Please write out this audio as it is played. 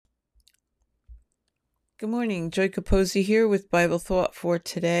Good morning. Joy Capozzi here with Bible Thought for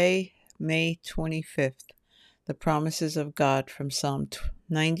today, May 25th. The promises of God from Psalm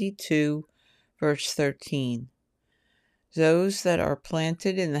 92, verse 13. Those that are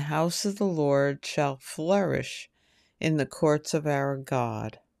planted in the house of the Lord shall flourish in the courts of our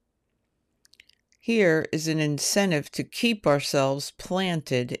God. Here is an incentive to keep ourselves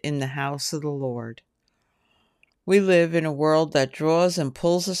planted in the house of the Lord. We live in a world that draws and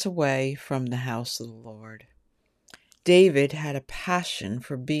pulls us away from the house of the Lord. David had a passion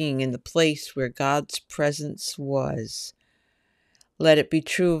for being in the place where God's presence was. Let it be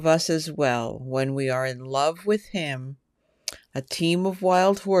true of us as well. When we are in love with Him, a team of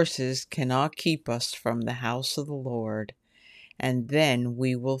wild horses cannot keep us from the house of the Lord, and then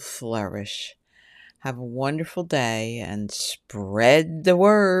we will flourish. Have a wonderful day and spread the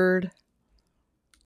word.